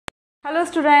Hello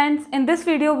students, in this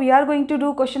video we are going to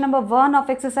do question number 1 of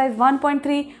exercise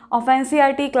 1.3 of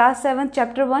NCERT class 7th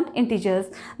chapter 1 integers.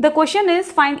 The question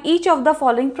is find each of the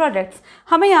following products.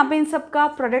 हमें यहाँ पे इन सब का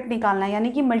product निकालना है,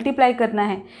 यानी कि multiply करना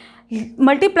है.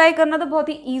 मल्टीप्लाई करना तो बहुत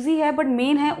ही ईजी है, बट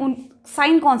मेन है उन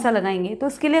साइन कौन सा लगाएंगे. तो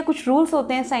इसके लिए कुछ रूल्स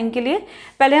होते हैं साइन के लिए,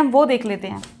 पहले हम वो देख लेते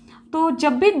हैं. तो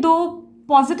जब भी दो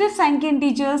पॉजिटिव साइन के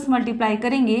इंटीजर्स मल्टीप्लाई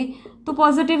करेंगे तो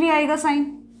पॉजिटिव ही आएगा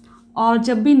साइन, और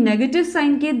जब भी नेगेटिव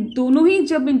साइन के दोनों ही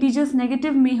जब इंटीजर्स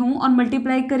नेगेटिव में हों और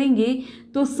मल्टीप्लाई करेंगे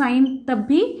तो साइन तब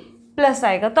भी प्लस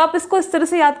आएगा. तो आप इसको इस तरह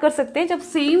से याद कर सकते हैं, जब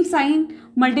सेम साइन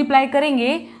मल्टीप्लाई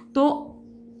करेंगे तो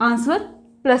आंसर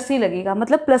प्लस ही लगेगा,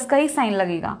 मतलब प्लस का ही साइन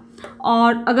लगेगा.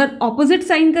 और अगर ऑपोजिट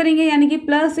साइन करेंगे यानी कि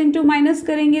प्लस इंटू माइनस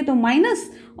करेंगे तो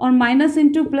माइनस, और माइनस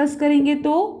इंटू प्लस करेंगे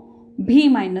तो भी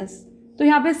माइनस. तो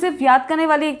यहाँ पे सिर्फ याद करने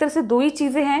वाली एक तरह से दो ही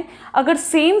चीज़ें हैं. अगर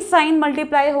सेम साइन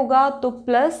मल्टीप्लाई होगा तो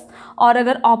प्लस, और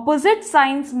अगर ऑपोजिट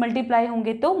साइंस मल्टीप्लाई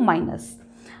होंगे तो माइनस.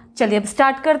 चलिए अब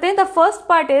स्टार्ट करते हैं. The first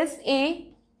part is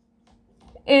a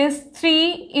is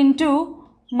 3 into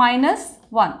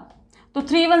 -1. तो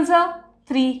 3 वन सा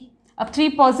 3. अब 3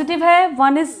 पॉजिटिव है,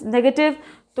 1 इज नेगेटिव,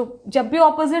 तो जब भी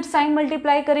ऑपोजिट साइन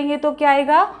मल्टीप्लाई करेंगे तो क्या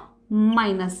आएगा?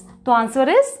 माइनस. तो answer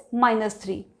is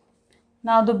 -3.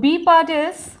 Now the B part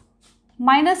is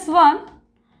 -1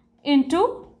 into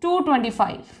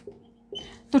 225.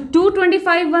 तो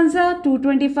 225 वन सा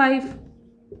 225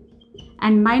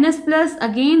 एंड माइनस प्लस,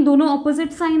 अगेन दोनों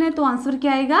ऑपोजिट साइन है तो आंसर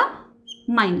क्या आएगा?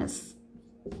 Minus.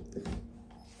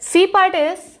 C part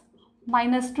is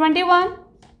 -21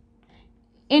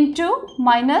 into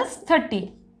 -30.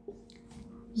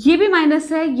 ये भी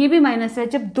माइनस है, ये भी माइनस है.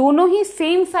 जब दोनों ही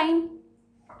सेम साइन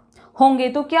होंगे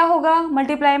तो क्या होगा?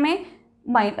 मल्टीप्लाई में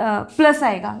प्लस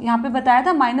आएगा. यहाँ पे बताया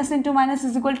था minus into minus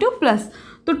is equal two plus.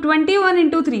 तो 21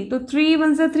 इंटू 3, तो 3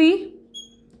 वन सा 3,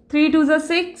 3 टू सा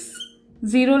 6,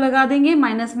 0 लगा देंगे.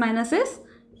 Minus minus is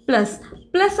plus.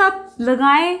 Plus आप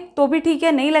लगाएं तो भी ठीक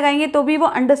है, नहीं लगाएंगे तो भी वो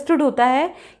अंडरस्टूड होता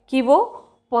है कि वो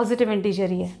पॉजिटिव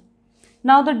इंटीजर ही है.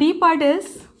 Now the D part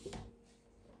is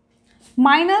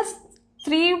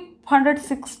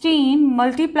 -316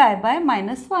 multiply by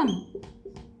 -1.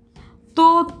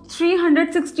 तो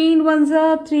 316 वन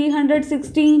सा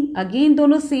 316, अगेन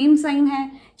दोनों सेम साइन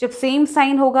है. जब सेम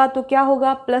साइन होगा तो क्या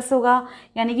होगा? प्लस होगा,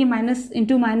 यानी कि minus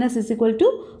into minus is equal two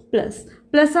plus.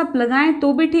 Plus आप लगाएं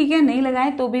तो भी ठीक है, नहीं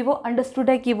लगाएं तो भी वो अंडरस्टूड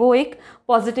है कि वो एक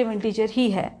पॉजिटिव इंटीजर ही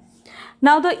है.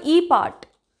 Now the E part.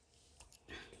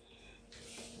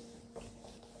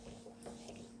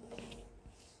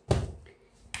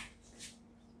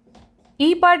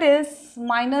 E part is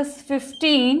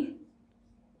 -15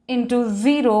 into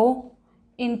 0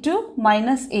 into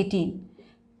 -18.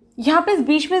 यहाँ पे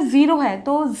बीच में 0 है,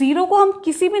 तो 0 को हम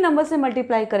किसी भी नंबर से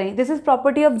मल्टीप्लाई करें. दिस इज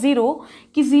प्रॉपर्टी ऑफ 0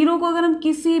 कि 0 को अगर हम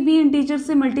किसी भी इंटीजर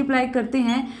से मल्टीप्लाई करते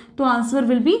हैं तो आंसर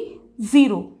विल बी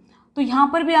 0. तो यहाँ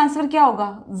पर भी आंसर क्या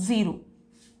होगा? 0.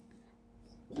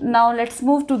 Now let's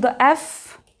move to the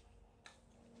F.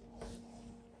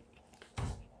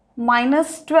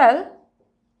 -12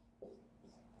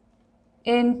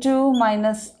 into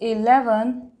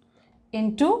 -11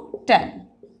 into 10.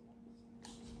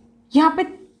 यहाँ पे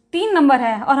 3 नंबर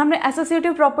है और हमने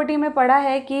एसोसिएटिव प्रॉपर्टी में पढ़ा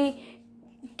है कि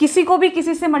किसी को भी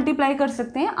किसी से मल्टीप्लाई कर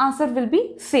सकते हैं, आंसर विल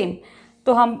बी सेम.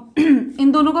 तो हम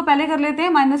इन दोनों को पहले कर लेते हैं.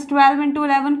 -12 इंटू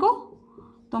 11 को,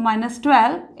 तो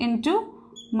 -12 इंटू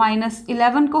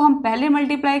 -11 को हम पहले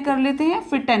मल्टीप्लाई कर लेते हैं,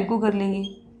 फिर 10 को कर लेंगे.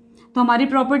 तो हमारी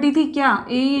प्रॉपर्टी थी क्या?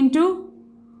 ए into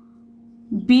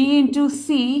B into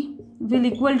C will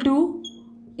equal to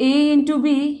A into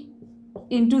B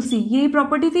into सी. यही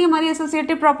प्रॉपर्टी थी हमारी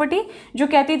एसोसिएटिव प्रॉपर्टी, जो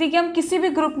कहती थी कि हम किसी भी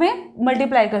ग्रुप में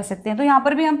मल्टीप्लाई कर सकते हैं. तो यहाँ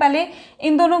पर भी हम पहले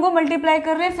इन दोनों को मल्टीप्लाई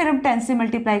कर रहे हैं, फिर हम 10 से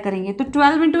मल्टीप्लाई करेंगे. तो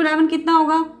 12 इंटू 11 कितना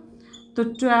होगा? तो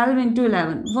 12 इंटू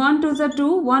 11, 1 टू ज़ा 2,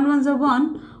 1 वन ज़ा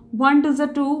 1, 1 टू ज़ा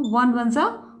 2, 1 वन ज़ा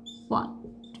 1.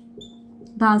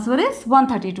 The answer is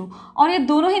 132. और ये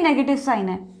दोनों ही नेगेटिव साइन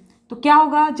है, तो क्या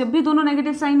होगा? जब भी दोनों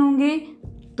नेगेटिव साइन होंगे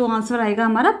तो आंसर आएगा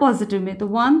हमारा पॉजिटिव में. तो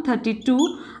 132.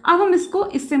 अब हम इसको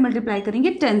इससे मल्टीप्लाई करेंगे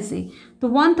 10 से. तो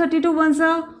 132 वन सा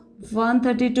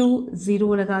 132,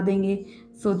 0 लगा देंगे.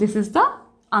 So this is the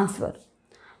answer.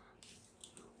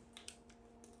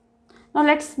 Now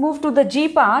let's move to the ji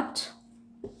part.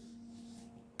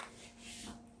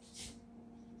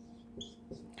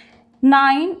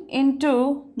 -9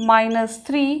 into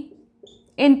 -3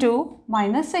 into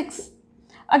 -6.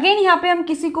 Again यहाँ पे हम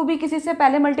किसी को भी किसी से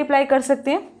पहले मल्टीप्लाई कर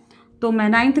सकते हैं. तो मैं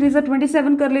 9 3 ज़ा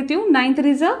 27 कर लेती हूँ. 9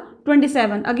 3 ज़ा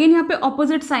 27. अगेन यहाँ पे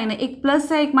ऑपोजिट साइन है, एक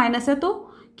प्लस है एक माइनस है. तो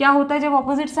क्या होता है जब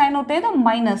ऑपोजिट साइन होते हैं? तो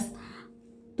माइनस.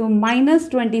 तो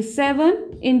 -27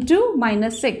 इंटू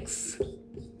 -6.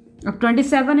 अब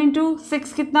 27 इंटू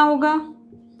 6 कितना होगा,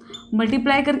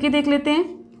 मल्टीप्लाई करके देख लेते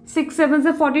हैं। 6 7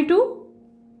 से 42,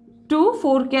 2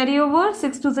 4 कैरी ओवर,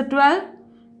 6 2 से 12,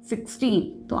 16,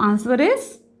 तो आंसर इज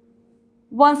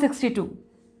 162।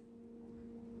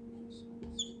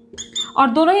 और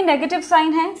दोनों ही नेगेटिव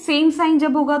साइन है, सेम साइन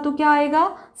जब होगा तो क्या आएगा,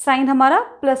 साइन हमारा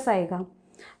प्लस आएगा,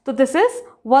 तो this is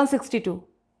 162,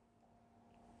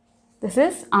 this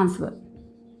is answer.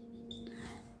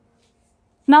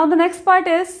 Now the next part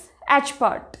is H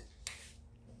part.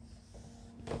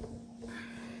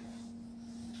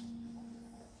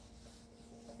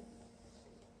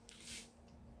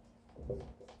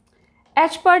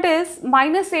 H part is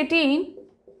 -18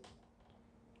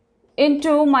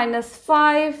 into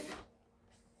 -5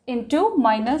 into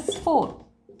 -4।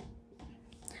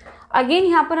 Again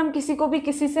यहाँ पर हम किसी को भी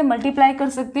किसी से मल्टीप्लाई कर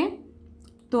सकते हैं,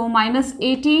 तो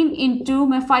 -18 इंटू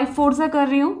मैं 5 4 से कर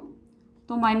रही हूँ,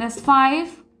 तो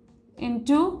 -5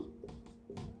 इंटू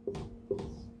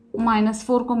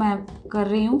 -4 को मैं कर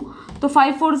रही हूँ, तो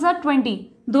 5 4 से 20,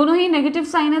 दोनों ही नेगेटिव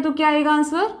साइन है तो क्या आएगा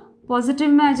आंसर, पॉजिटिव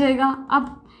में आ जाएगा।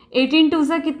 अब 18 2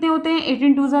 से कितने होते हैं,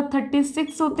 18 2 से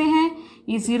 36 होते हैं,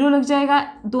 ये 0 लग जाएगा,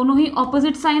 दोनों ही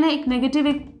ऑपोजिट साइन है, एक नेगेटिव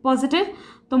एक पॉजिटिव,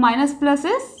 तो minus plus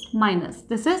is minus,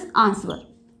 this is answer.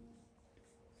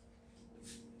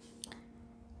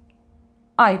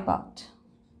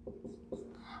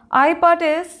 I part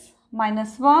is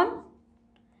 -1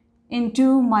 into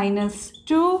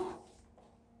 -2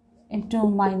 into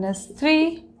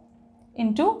 -3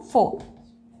 into 4।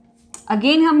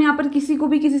 Again हम यहाँ पर किसी को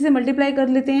भी किसी से मल्टीप्लाई कर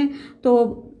लेते हैं, तो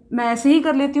मैं ऐसे ही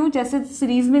कर लेती हूँ जैसे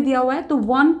सीरीज में दिया हुआ है, तो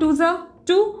 1 2 ज़ा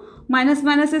 2, माइनस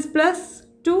माइनस इज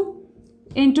 +2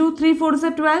 इंटू 3 4 ज़ा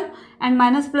 12 एंड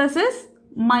माइनस प्लस इज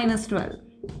 -12,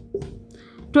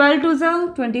 12 2 ज़ा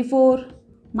 24,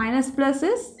 minus plus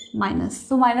is minus,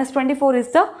 so -24 is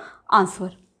the answer.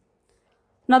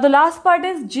 Now the last part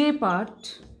is J part,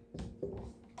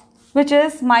 which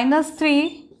is -3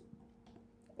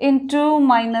 into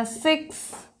 -6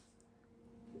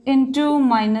 into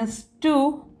 -2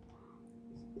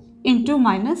 into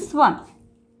 -1,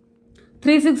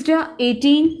 3 6 जा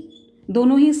 18,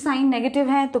 दोनों ही साइन नेगेटिव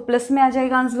हैं तो प्लस में आ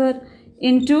जाएगा answer,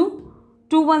 into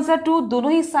 2 1 सा 2,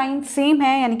 दोनों ही साइन सेम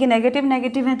है यानी कि नेगेटिव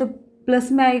नेगेटिव हैं तो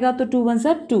प्लस में आएगा, तो 2 1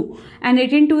 सा 2 एंड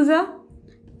 18 2 ज़ा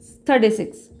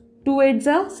 36, 2 8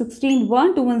 ज़ा 16,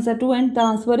 1 2 1 सा 2 and the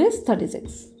answer is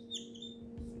 36।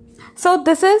 So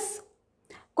this is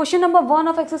question number 1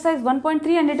 of exercise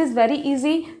 1.3 and it is very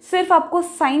easy. सिर्फ आपको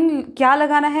साइन क्या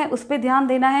लगाना है उस पर ध्यान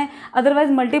देना है,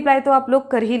 अदरवाइज मल्टीप्लाई तो आप लोग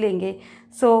कर ही लेंगे।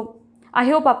 सो आई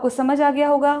होप आपको समझ आ गया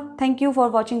होगा। Thank you for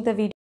watching the video.